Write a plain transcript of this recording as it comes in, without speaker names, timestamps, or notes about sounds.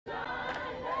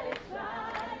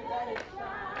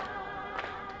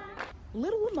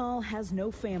Little Amal has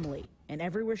no family, and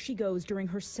everywhere she goes during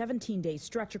her 17-day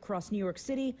stretch across New York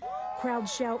City,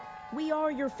 crowds shout, "We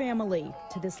are your family,"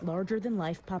 to this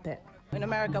larger-than-life puppet. In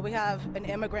America, we have an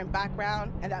immigrant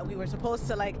background, and that we were supposed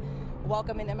to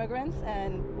welcome in immigrants,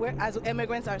 and we're as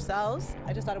immigrants ourselves.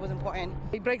 I just thought it was important.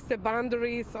 It breaks the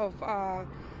boundaries of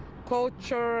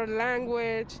culture,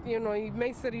 language, it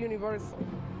makes it universal.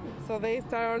 So they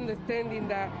start understanding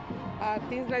that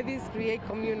things like this create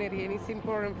community, and it's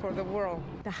important for the world.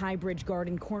 The Highbridge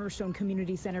Garden Cornerstone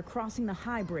Community Center crossing the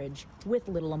Highbridge with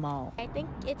Little Amal. I think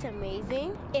it's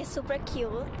amazing. It's super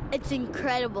cute. It's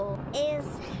incredible.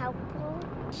 It's helpful.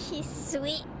 She's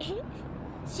sweet.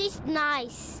 She's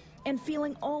nice. And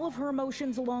feeling all of her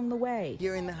emotions along the way.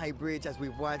 Here in the Highbridge, as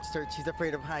we've watched her, she's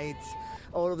afraid of heights.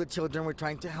 All of the children were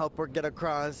trying to help her get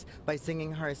across by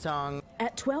singing her song.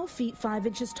 At 12 feet 5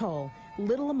 inches tall,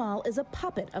 Little Amal is a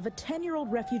puppet of a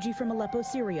 10-year-old refugee from Aleppo,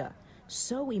 Syria.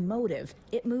 So emotive,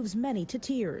 it moves many to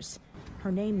tears.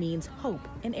 Her name means hope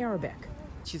in Arabic.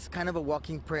 She's kind of a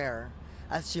walking prayer.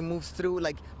 As she moves through,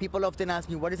 people often ask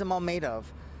me, what is Amal made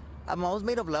of? Amal's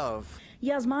made of love.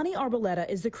 Yasmani Arboleta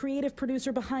is the creative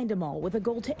producer behind Amal, with a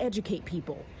goal to educate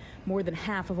people. More than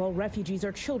half of all refugees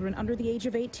are children under the age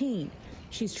of 18.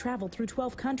 She's traveled through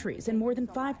 12 countries and more than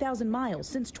 5,000 miles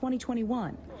since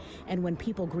 2021. And when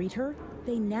people greet her,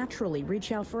 they naturally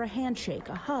reach out for a handshake,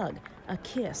 a hug, a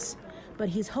kiss. But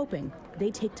he's hoping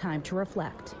they take time to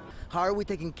reflect. How are we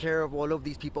taking care of all of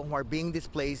these people who are being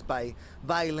displaced by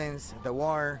violence, the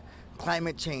war,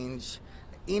 climate change?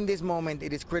 In this moment,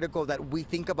 it is critical that we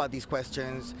think about these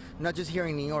questions, not just here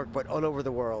in New York, but all over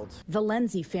the world. The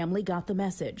Lenzi family got the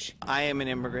message. I am an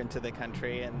immigrant to the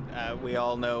country, and we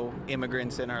all know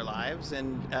immigrants in our lives,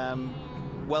 and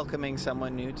welcoming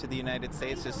someone new to the United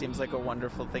States just seems like a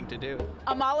wonderful thing to do.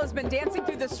 Amal has been dancing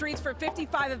through the streets for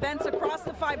 55 events across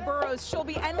the 5 boroughs. She'll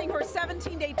be ending her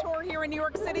 17-day tour here in New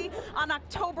York City on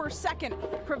October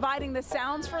 2nd. Providing the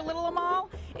sounds for Little Amal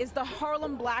is the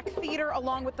Harlem Black Theater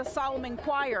along with the Solomon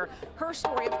Choir. Her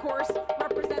story, of course,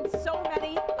 represents so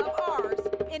many of ours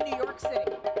in New York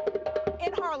City.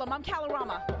 In Harlem, I'm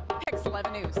Kalorama, Pix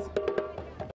 11 News.